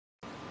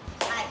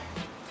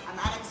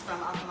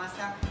OCA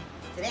Master.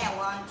 Today I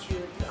want to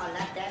do a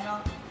live demo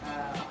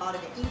about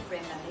the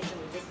in-frame lamination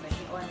with this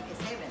machine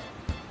OMK7.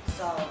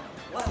 So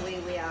what we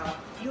will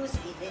use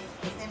is this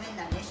K7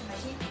 lamination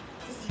machine.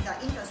 This is an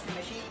industry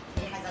machine.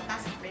 It has a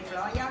dust-free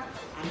blower,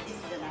 and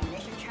this is the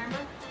lamination chamber.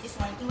 This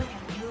one even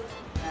can do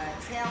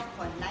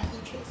 12.9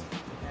 inches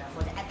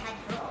for the iPad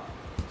Pro.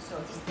 So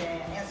this is the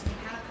LCD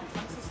panel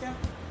control system.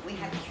 We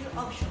have two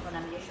options for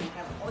lamination. We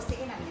have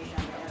OCA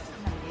lamination and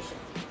LCD lamination.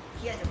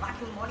 Here is a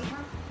vacuum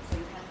monitor, so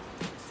you can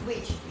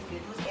switch. If you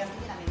do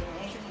LCD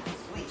lamination, you can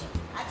switch.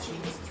 Actually,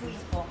 this tool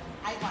is for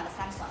iPhone and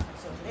Samsung.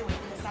 So today we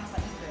do the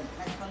Samsung in-frame.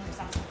 Let's come to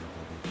Samsung.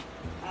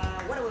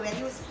 What we will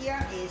use here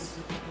is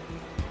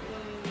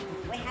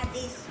we have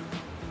this.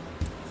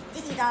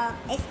 This is a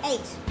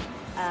S8.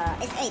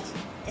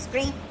 The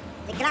screen.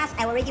 The glass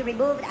I already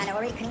removed and I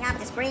already cleaned up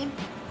the screen.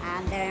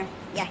 And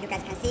yeah, you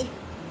guys can see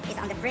it's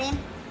on the frame.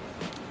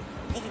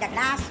 This is the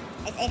glass,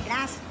 S8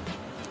 glass.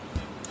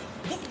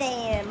 This is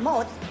the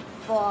mode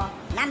for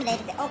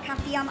laminate the OCA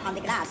film on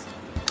the glass.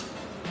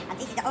 And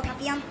this is the OCA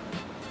film,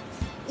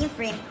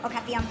 in-frame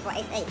OCA film for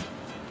S8.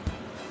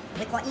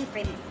 We call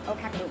in-frame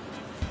OCA glue.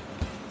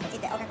 So this is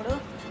the OCA glue.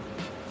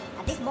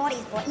 And this mode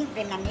is for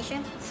in-frame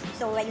lamination.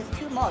 So we use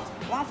two modes.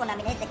 One for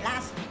laminate the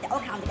glass, the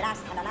OCA on the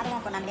glass, and another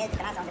one for laminate the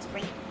glass on the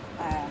screen.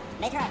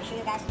 Later I will show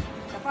you guys.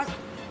 So first,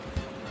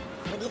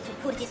 we need to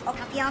put this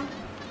OCA film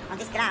on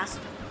this glass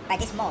by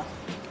this mode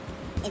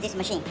in this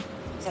machine.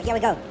 So here we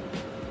go.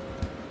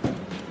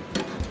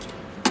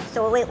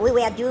 So we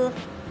will do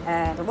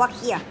the work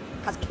here,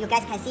 because you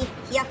guys can see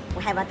here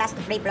we have a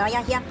dust-free blower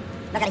here.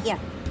 Look at here.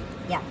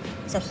 Yeah.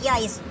 So here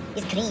is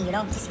clean, you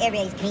know. This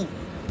area is clean.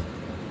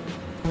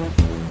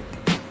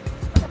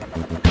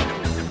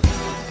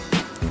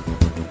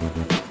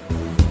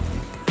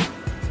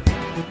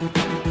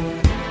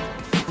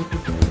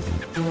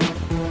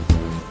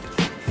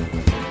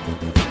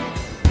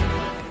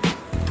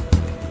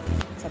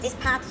 So this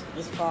part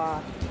is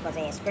for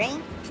the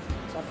screen.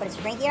 So I put the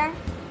screen here.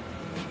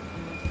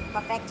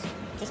 Perfect.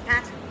 This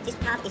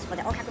part is for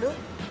the OCA glue.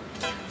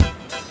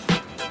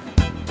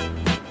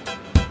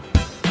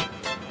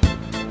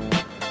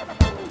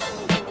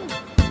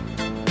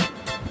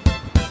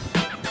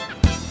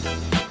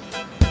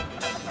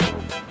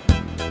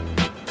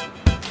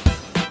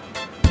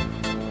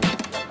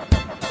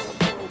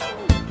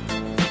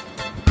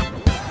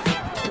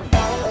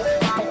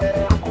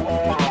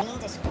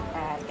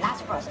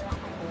 Glass first.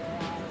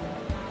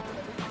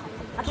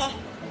 Okay,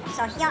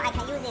 so here I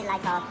can use it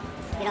like a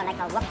like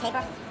a work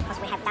paper, because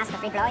we have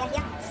dust-free blower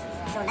here.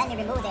 So let me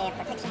remove the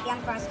protection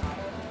film first.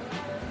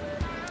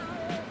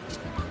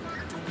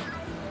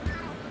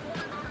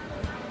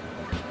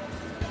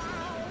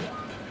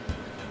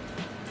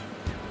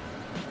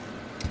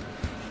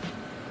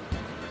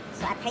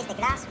 So I place the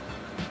glass.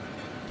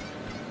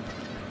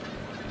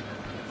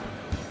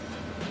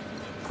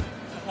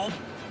 Okay.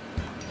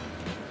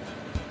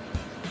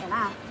 So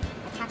now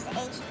attach the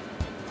edge.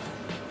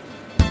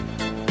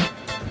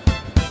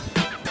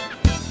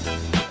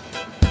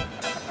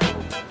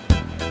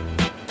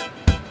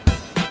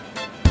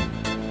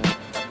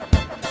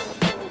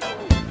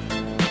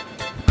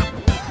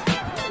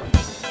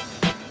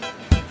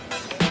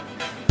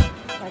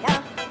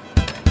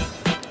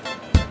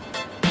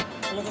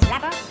 Use this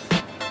wrapper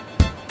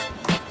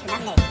to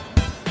laminate.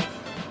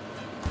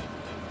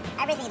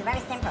 Everything is very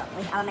simple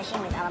with our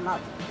machine, with our mode.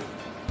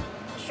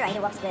 Sure,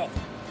 it works good.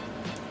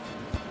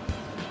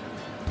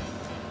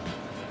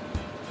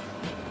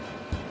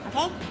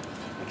 Okay,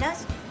 we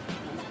close.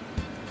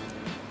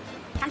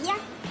 Come here.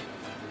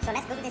 So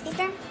let's go to the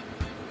system.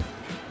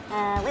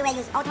 We will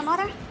use auto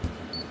motor.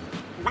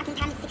 Vacuum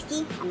time is 60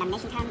 and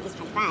lamination time is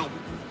 25.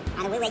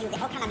 And we will use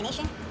the OCA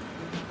lamination.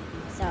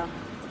 So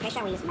the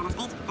pressure we use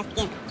 -8. Let's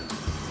begin.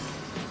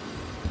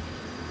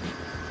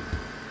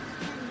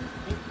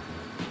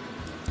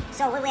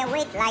 So we will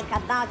wait like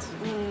about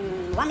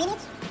 1 minute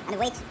and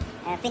wait,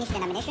 finish the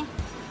lamination.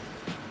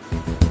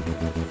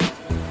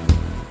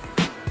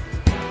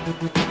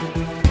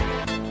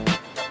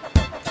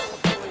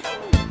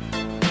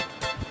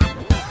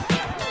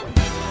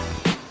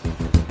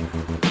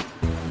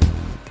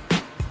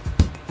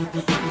 So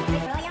this is the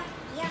blower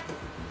here.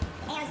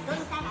 The air is going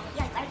inside and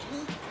here is very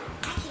clean.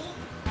 Actually,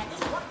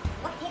 this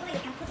work table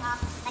you can put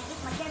like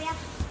this material,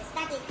 the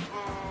static,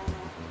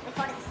 we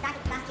call it the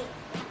static plastic.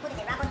 You can put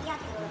the rubber here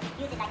to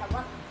use it like a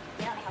work,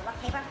 like a work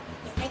paper.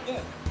 It's very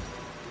good.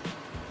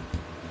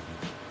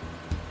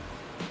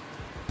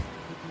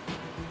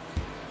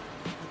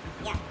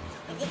 Yeah,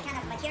 with this kind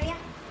of material,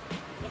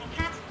 you can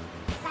cut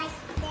the size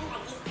the same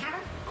like this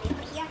cover, and you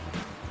put it here.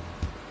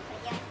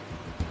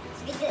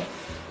 It's really good.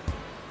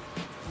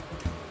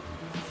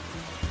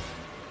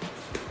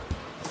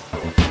 So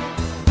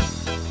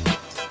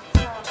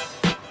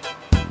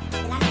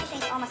the lamination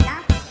is almost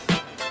done.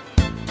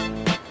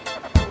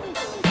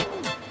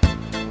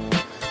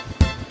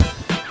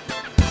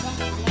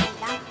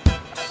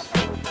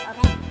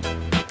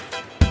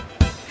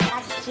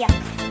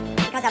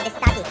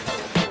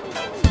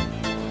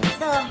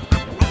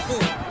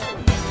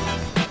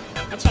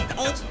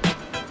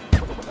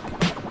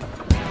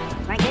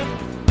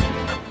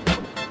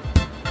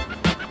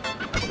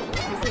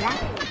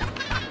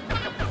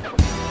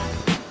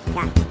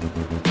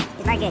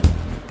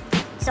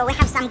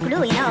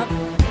 glue, you know,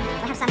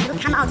 we have some glue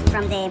come out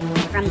from the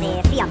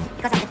film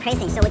because of the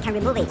pressing, so we can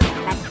remove it.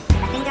 But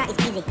the finger is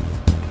easy.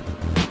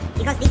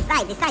 Because the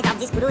size of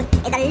this glue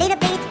is a little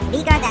bit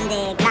bigger than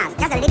the glass,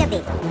 just a little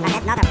bit. But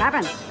that's not a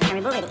problem. You can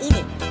remove it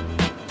easy.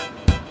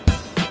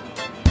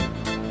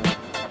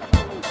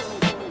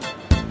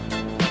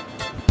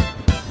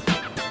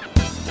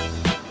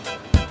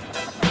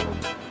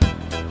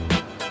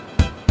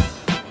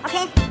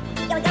 Okay,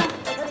 here we go.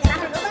 We go to the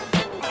rubber remover.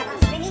 Like about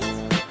 3 minutes.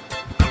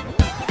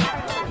 Get the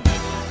rubber remover.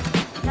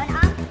 Turn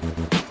on.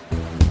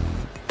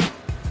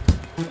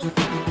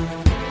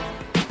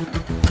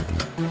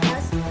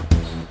 Close.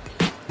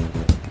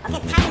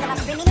 Okay, time is about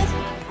 3 minutes.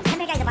 And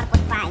temperature is about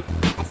 45.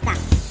 Let's start.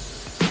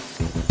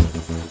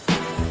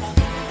 Okay.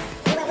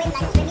 We will wait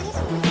like 3 minutes.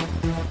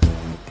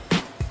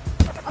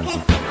 Okay,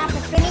 after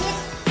 3 minutes,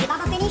 the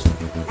bubble finished.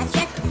 Let's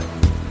check.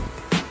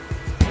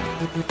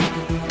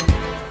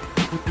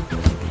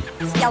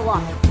 Still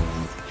warm.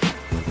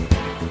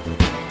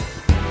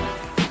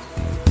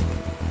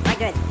 Very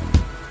good.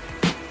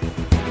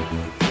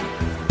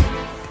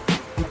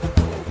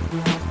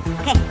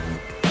 Okay.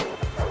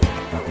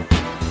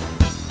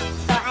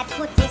 So I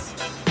put this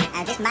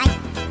mic,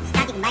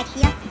 static mic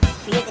here,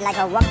 to use it like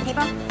a work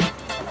table.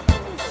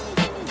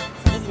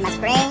 So this is my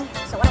screen.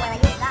 So what will I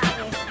use now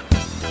is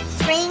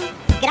screen,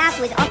 glass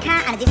with OCA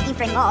and this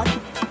infrared mode.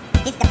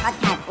 This is the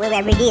prototype we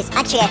will release.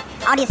 Actually,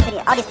 all this,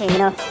 you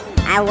know,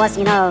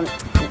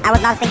 I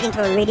was not thinking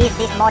to release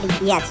this mod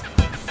yet.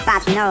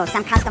 But, you know,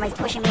 some customer is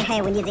pushing me,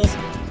 hey, we need this.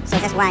 So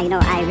that's why, you know,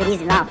 I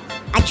release it now.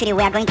 Actually,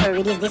 we are going to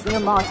release this new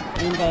mod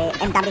in the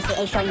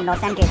MWCA show in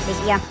Los Angeles this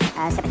year,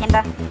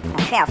 September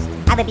 12th.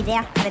 I will be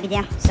there.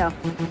 So,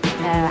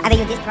 I will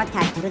use this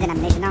prototype to do the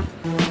lamination now.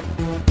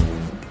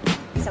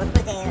 So, we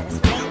put the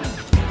screen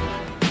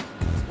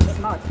in this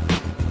mode.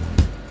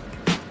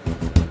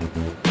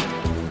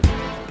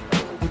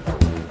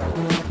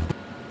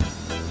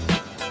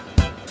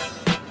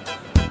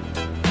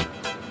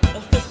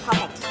 It fits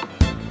perfect.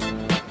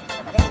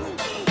 Then,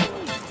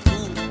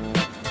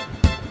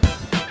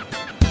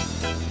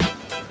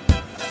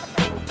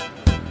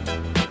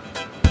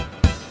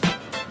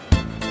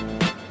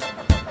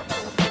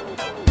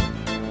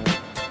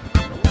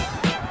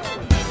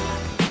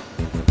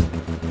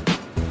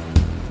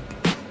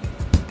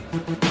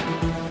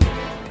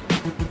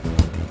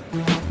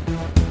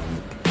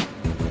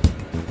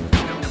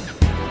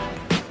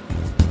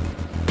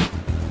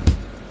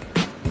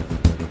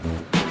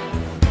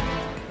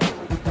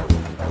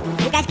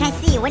 you guys can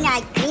see when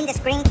I clean the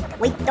screen,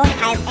 we don't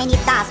have any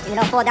dust, you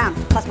know, fall down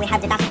because we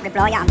have the dust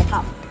blower on the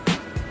top.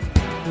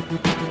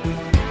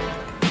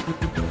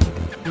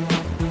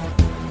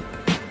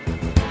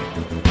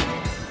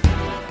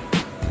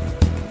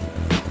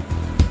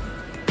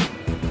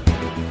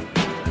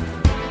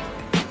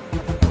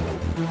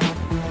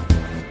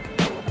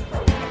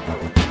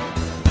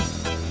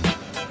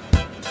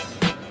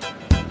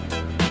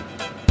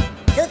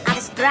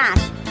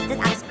 These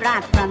are the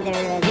scratch from the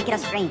regular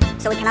screen,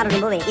 so we cannot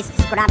remove it. It's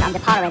scratched on the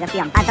power of the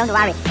film. But don't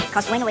worry,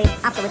 because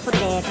after we put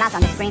the glass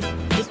on the screen,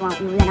 this one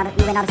you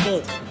will not see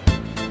it.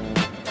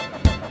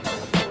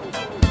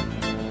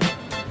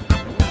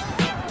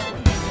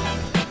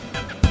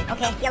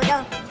 Okay, here we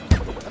go.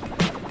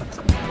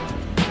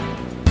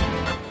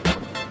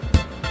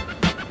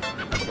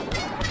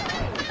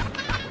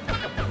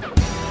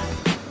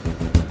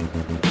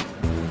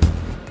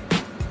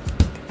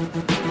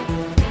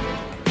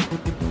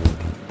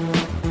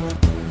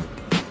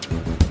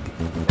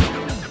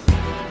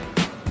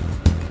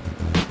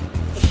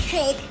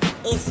 Trick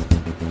is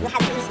you have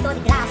to install the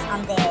glass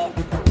on the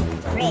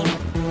frame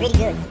really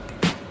good.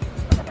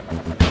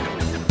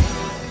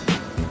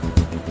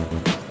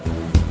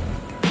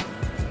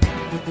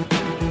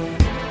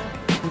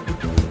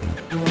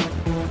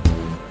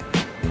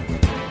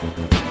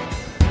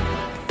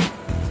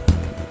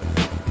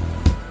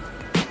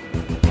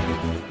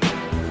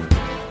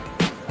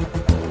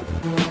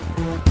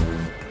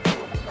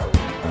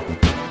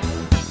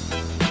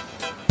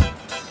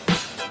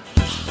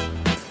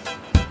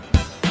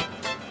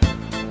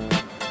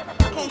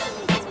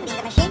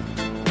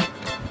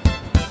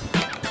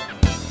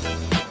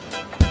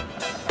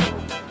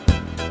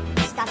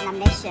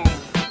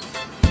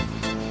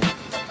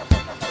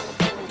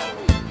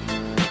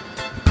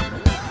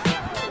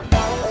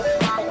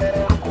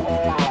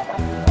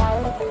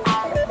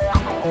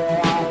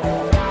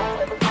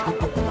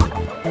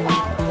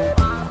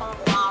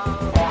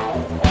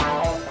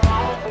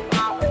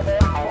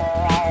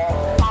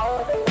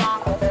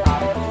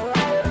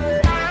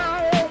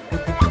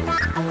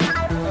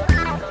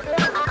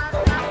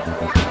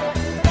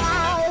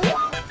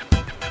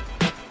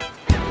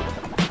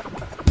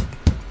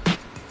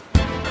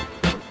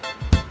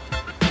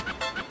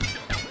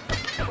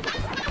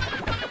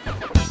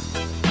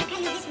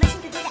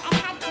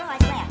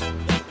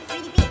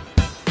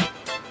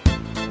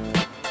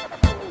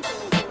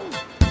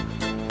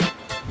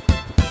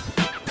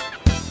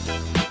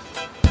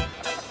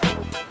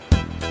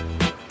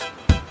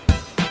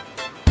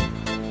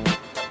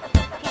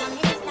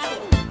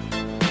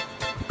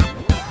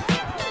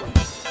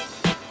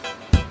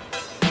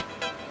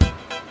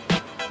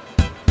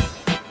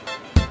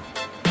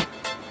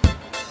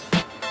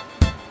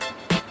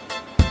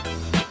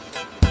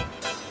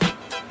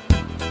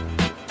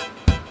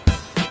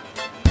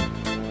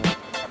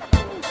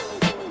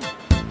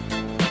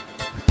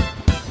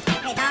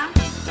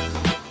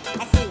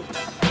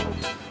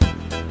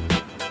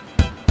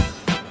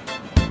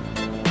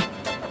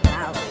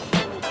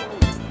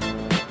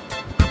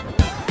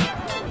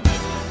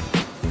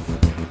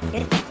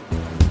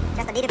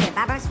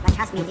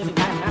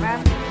 bottom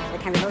rubber, we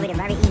can remove it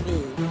very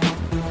easy.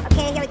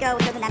 Okay, here we go.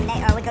 We go to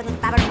laminate. We go to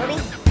bubble removing.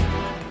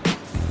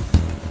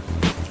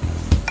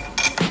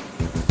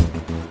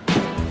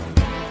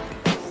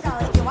 So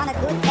if you want a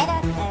good, better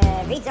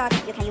result,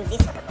 you can use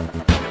this.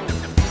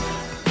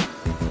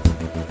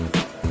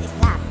 This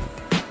flap.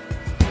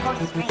 Hold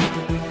the spring.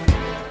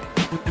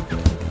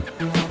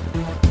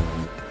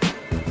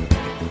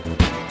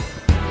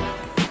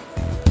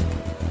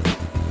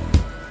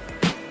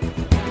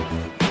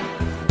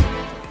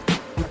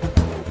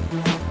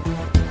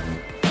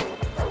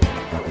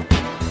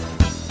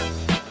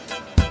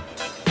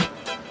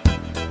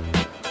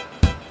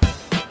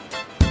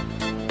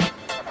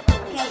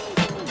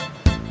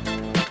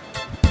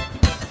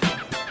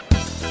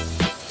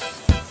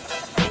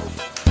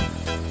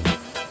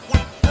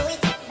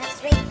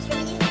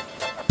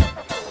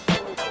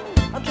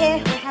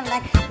 Okay, we have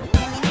like 10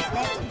 minutes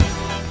left.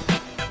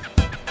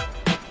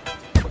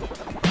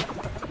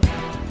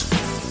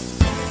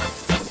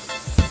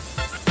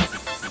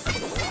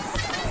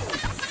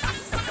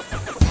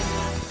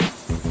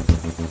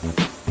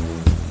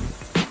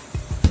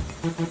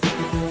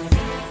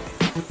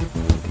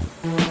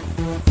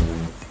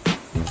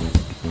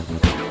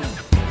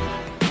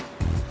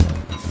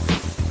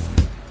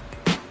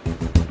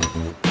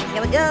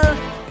 Here we go.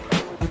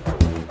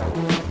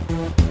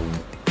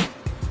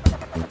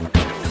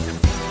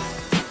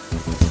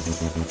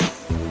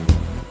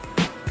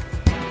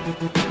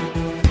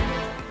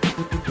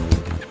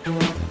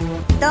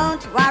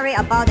 Don't worry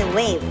about the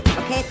wave,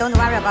 okay? Don't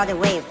worry about the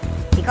wave,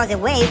 because the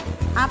wave,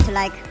 after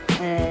like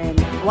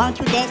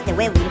 1-2 days, the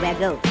wave will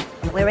go.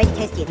 We already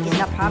tested, it's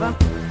no problem.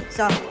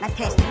 So let's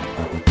test.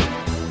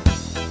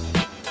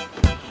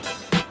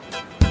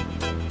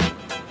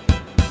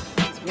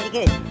 It's really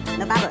good,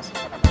 no bubbles.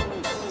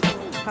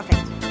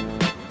 Perfect.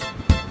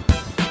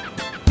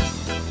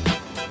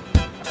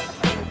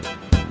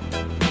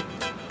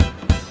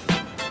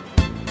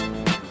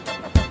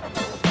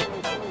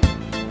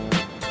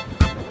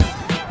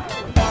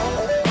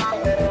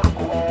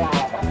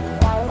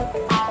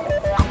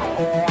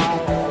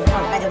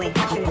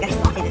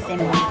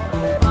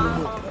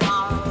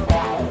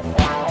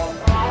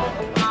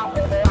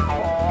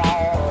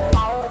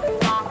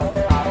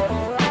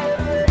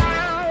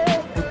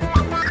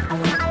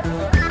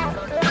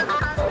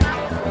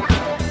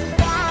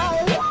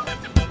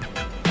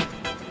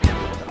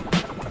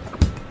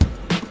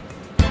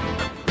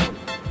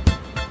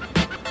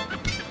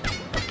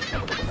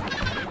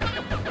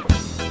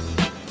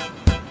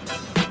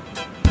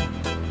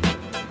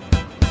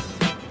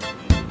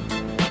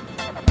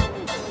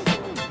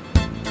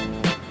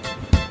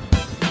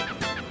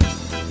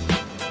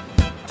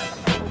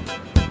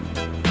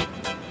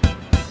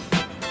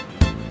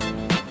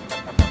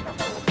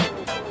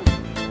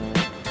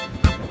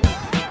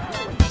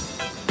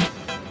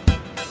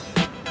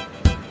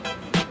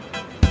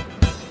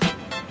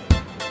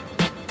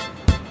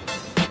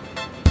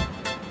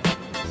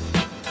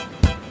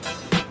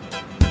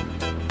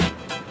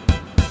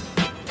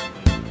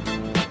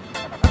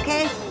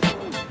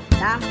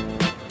 Done.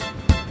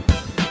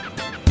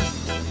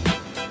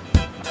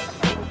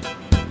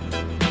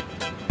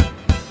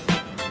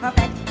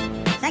 Perfect.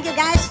 Thank you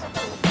guys.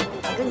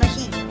 A good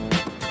machine.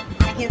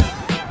 Thank you.